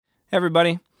Hey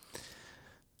everybody.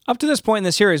 Up to this point in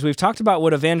the series, we've talked about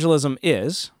what evangelism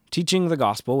is, teaching the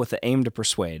gospel with the aim to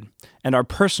persuade, and our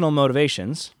personal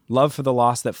motivations, love for the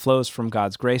lost that flows from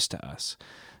God's grace to us.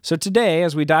 So today,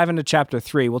 as we dive into chapter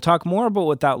 3, we'll talk more about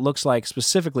what that looks like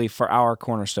specifically for our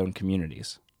Cornerstone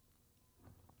communities.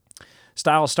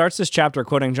 Stiles starts this chapter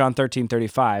quoting John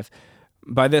 13:35,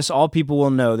 "By this all people will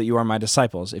know that you are my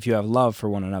disciples, if you have love for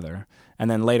one another." And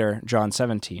then later, John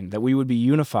 17, that we would be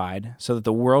unified so that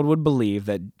the world would believe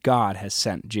that God has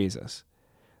sent Jesus.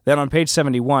 Then on page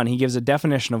 71, he gives a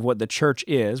definition of what the church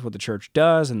is, what the church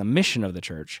does, and the mission of the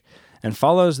church, and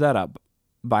follows that up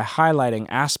by highlighting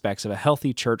aspects of a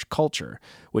healthy church culture,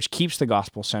 which keeps the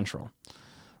gospel central.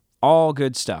 All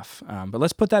good stuff, but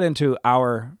let's put that into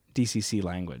our DCC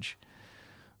language.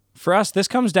 For us, this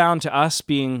comes down to us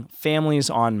being families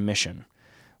on mission.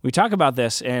 We talk about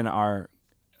this in our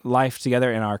life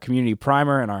together in our community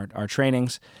primer and our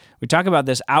trainings. We talk about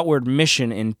this outward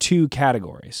mission in two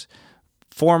categories,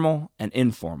 formal and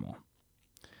informal.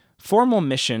 Formal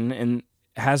mission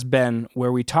has been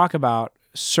where we talk about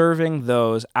serving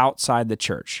those outside the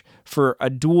church for a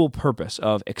dual purpose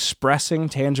of expressing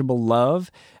tangible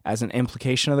love as an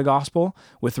implication of the gospel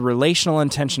with relational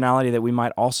intentionality that we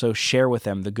might also share with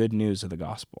them the good news of the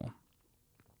gospel.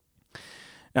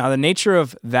 Now, the nature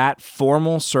of that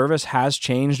formal service has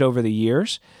changed over the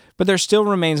years, but there still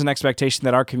remains an expectation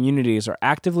that our communities are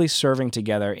actively serving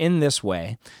together in this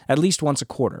way at least once a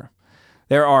quarter.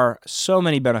 There are so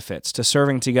many benefits to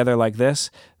serving together like this,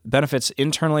 benefits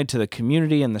internally to the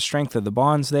community and the strength of the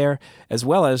bonds there, as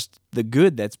well as the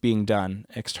good that's being done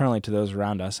externally to those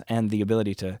around us and the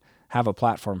ability to have a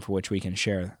platform for which we can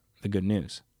share the good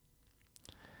news.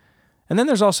 And then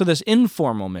there's also this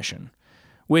informal mission,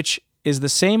 which is the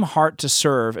same heart to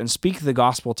serve and speak the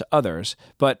gospel to others,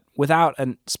 but without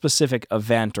a specific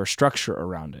event or structure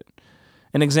around it.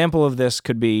 An example of this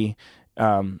could be,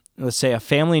 let's say a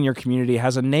family in your community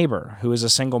has a neighbor who is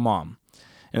a single mom.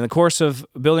 In the course of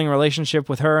building a relationship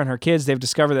with her and her kids, they've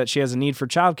discovered that she has a need for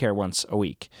childcare once a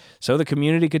week. So the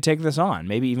community could take this on,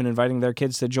 maybe even inviting their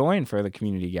kids to join for the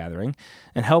community gathering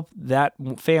and help that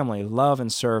family love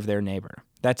and serve their neighbor.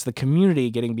 That's the community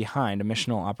getting behind a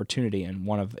missional opportunity in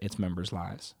one of its members'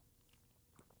 lives.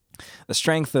 The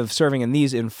strength of serving in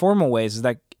these informal ways is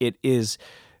that it is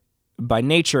by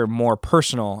nature more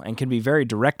personal and can be very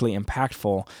directly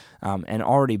impactful and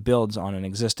already builds on an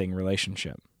existing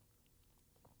relationship.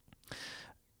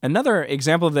 Another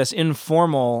example of this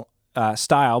informal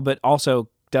style, but also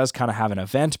does kind of have an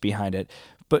event behind it,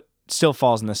 but still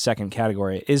falls in the second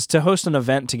category, is to host an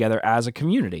event together as a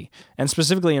community and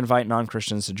specifically invite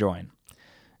non-Christians to join.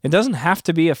 It doesn't have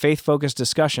to be a faith-focused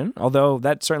discussion, although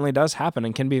that certainly does happen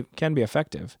and can be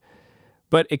effective.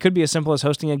 But it could be as simple as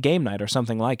hosting a game night or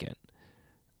something like it.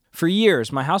 For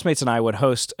years, my housemates and I would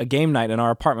host a game night in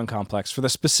our apartment complex for the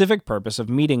specific purpose of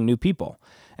meeting new people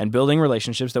and building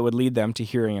relationships that would lead them to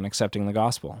hearing and accepting the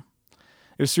gospel.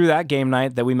 It was through that game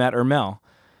night that we met Ermel,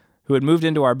 who had moved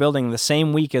into our building the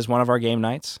same week as one of our game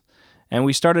nights, and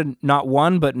we started not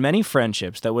one but many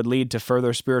friendships that would lead to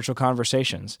further spiritual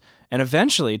conversations, and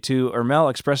eventually to Ermel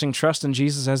expressing trust in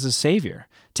Jesus as his Savior,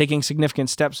 taking significant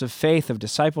steps of faith, of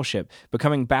discipleship,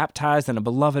 becoming baptized and a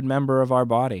beloved member of our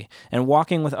body, and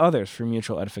walking with others for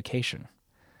mutual edification.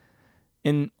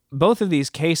 In both of these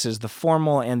cases, the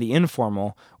formal and the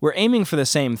informal, we're aiming for the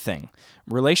same thing,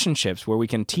 relationships where we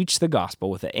can teach the gospel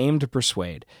with the aim to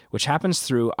persuade, which happens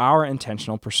through our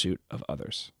intentional pursuit of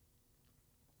others.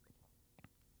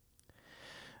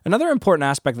 Another important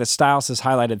aspect that Stiles has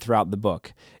highlighted throughout the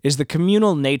book is the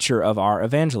communal nature of our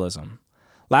evangelism.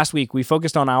 Last week, we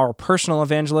focused on our personal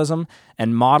evangelism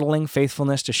and modeling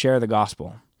faithfulness to share the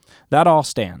gospel. That all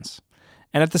stands.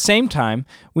 And at the same time,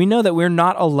 we know that we're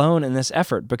not alone in this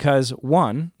effort because,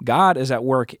 one, God is at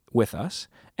work with us,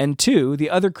 and two, the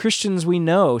other Christians we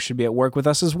know should be at work with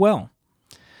us as well.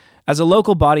 As a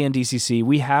local body in DCC,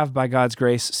 we have, by God's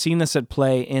grace, seen this at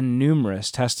play in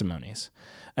numerous testimonies.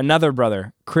 Another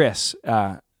brother, Chris,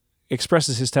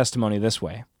 expresses his testimony this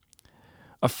way.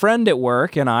 A friend at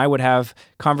work and I would have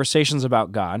conversations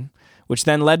about God, which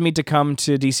then led me to come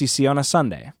to DCC on a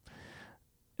Sunday.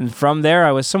 And from there,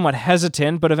 I was somewhat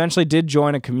hesitant, but eventually did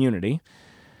join a community.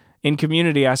 In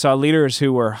community, I saw leaders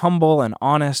who were humble and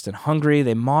honest and hungry.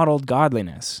 They modeled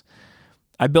godliness.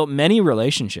 I built many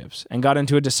relationships and got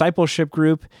into a discipleship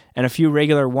group and a few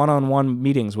regular one-on-one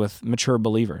meetings with mature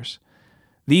believers.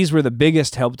 These were the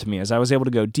biggest help to me as I was able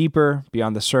to go deeper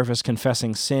beyond the surface,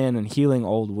 confessing sin and healing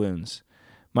old wounds.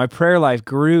 My prayer life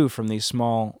grew from these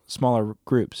smaller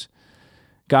groups.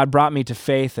 God brought me to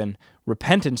faith and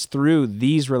repentance through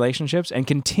these relationships and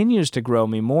continues to grow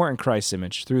me more in Christ's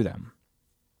image through them.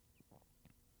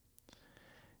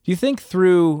 Do you think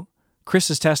through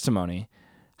Chris's testimony,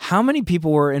 how many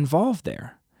people were involved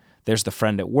there? There's the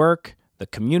friend at work, the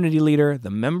community leader,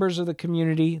 the members of the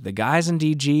community, the guys in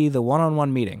DG, the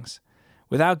one-on-one meetings.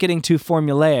 Without getting too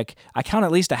formulaic, I count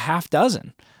at least a half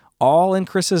dozen, all in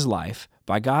Chris's life,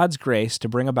 by God's grace to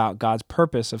bring about God's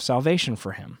purpose of salvation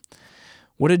for him.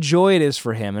 What a joy it is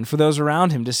for him and for those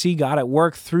around him to see God at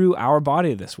work through our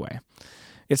body this way.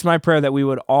 It's my prayer that we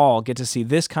would all get to see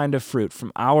this kind of fruit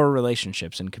from our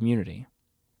relationships and community.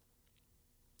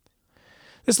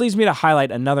 This leads me to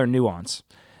highlight another nuance,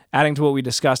 adding to what we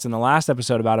discussed in the last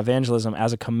episode about evangelism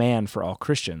as a command for all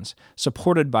Christians,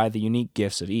 supported by the unique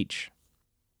gifts of each.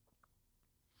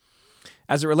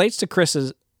 As it relates to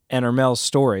Chris's and Ermel's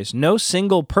stories, no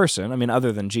single person,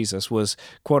 other than Jesus, was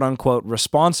quote-unquote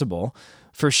responsible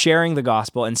for sharing the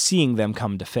gospel and seeing them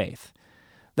come to faith.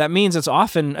 That means it's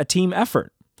often a team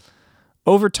effort.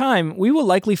 Over time, we will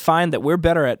likely find that we're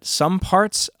better at some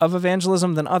parts of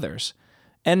evangelism than others,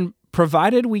 and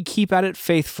provided we keep at it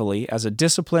faithfully as a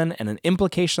discipline and an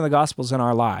implication of the Gospels in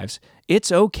our lives,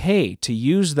 it's okay to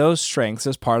use those strengths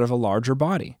as part of a larger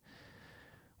body.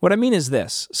 What I mean is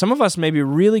this: some of us may be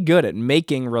really good at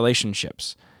making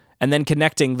relationships and then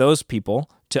connecting those people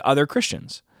to other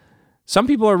Christians. Some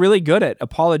people are really good at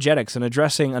apologetics and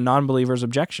addressing a non-believer's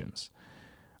objections.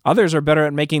 Others are better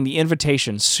at making the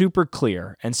invitation super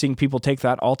clear and seeing people take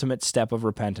that ultimate step of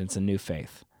repentance and new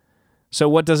faith. So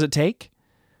what does it take?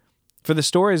 For the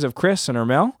stories of Chris and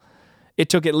Ermel, it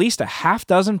took at least a half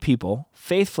dozen people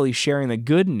faithfully sharing the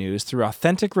good news through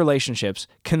authentic relationships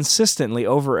consistently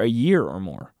over a year or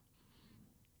more.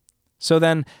 So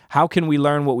then, how can we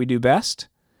learn what we do best?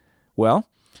 Well,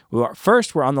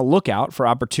 first, we're on the lookout for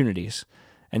opportunities.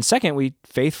 And second, we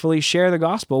faithfully share the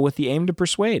gospel with the aim to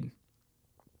persuade.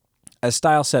 As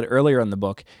Stiles said earlier in the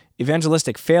book,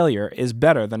 evangelistic failure is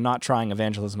better than not trying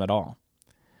evangelism at all.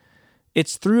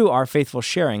 It's through our faithful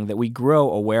sharing that we grow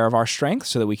aware of our strengths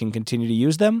so that we can continue to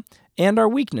use them, and our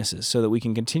weaknesses so that we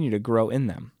can continue to grow in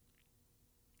them.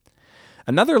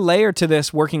 Another layer to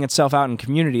this working itself out in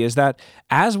community is that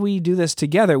as we do this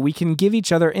together, we can give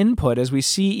each other input as we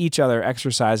see each other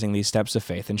exercising these steps of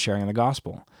faith and sharing the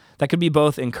gospel. That could be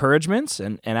both encouragements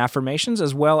and affirmations,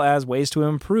 as well as ways to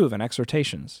improve and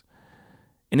exhortations.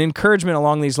 An encouragement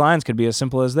along these lines could be as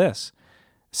simple as this: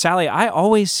 Sally, I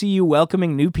always see you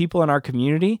welcoming new people in our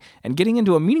community and getting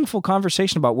into a meaningful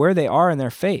conversation about where they are in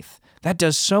their faith. That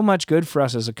does so much good for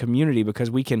us as a community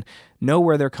because we can know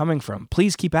where they're coming from.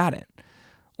 Please keep at it.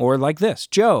 Or like this: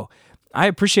 Joe, I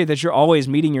appreciate that you're always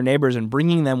meeting your neighbors and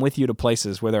bringing them with you to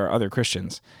places where there are other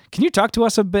Christians. Can you talk to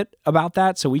us a bit about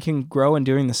that so we can grow in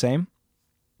doing the same?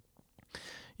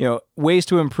 Ways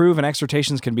to improve and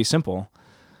exhortations can be simple.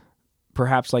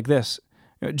 Perhaps like this: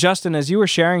 Justin, as you were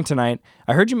sharing tonight,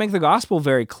 I heard you make the gospel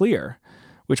very clear,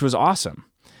 which was awesome.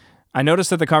 I noticed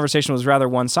that the conversation was rather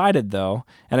one-sided, though,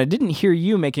 and I didn't hear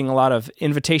you making a lot of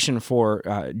invitation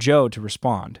for Joe to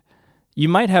respond. You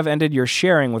might have ended your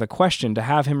sharing with a question to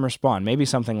have him respond, maybe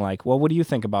something like, well, what do you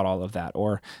think about all of that?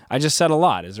 Or, I just said a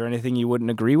lot. Is there anything you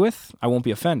wouldn't agree with? I won't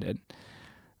be offended.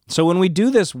 So when we do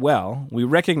this well, we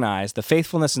recognize the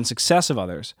faithfulness and success of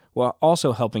others while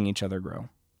also helping each other grow.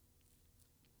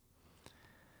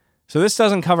 So this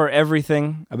doesn't cover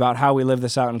everything about how we live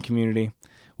this out in community.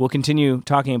 We'll continue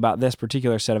talking about this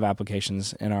particular set of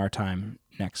applications in our time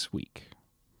next week.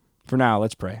 For now,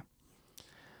 let's pray.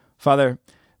 Father,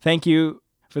 thank you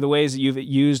for the ways that you've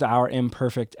used our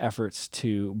imperfect efforts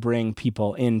to bring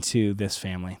people into this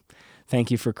family.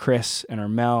 Thank you for Chris and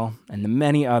Ermel and the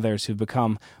many others who've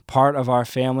become part of our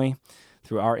family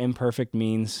through our imperfect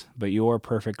means, but your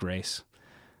perfect grace.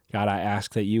 God, I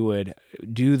ask that you would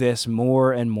do this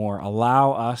more and more.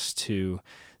 Allow us to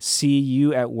see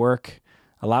you at work.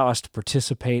 Allow us to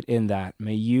participate in that.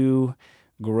 May you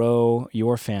grow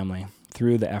your family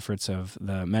through the efforts of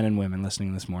the men and women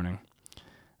listening this morning.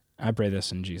 I pray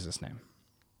this in Jesus' name.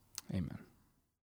 Amen.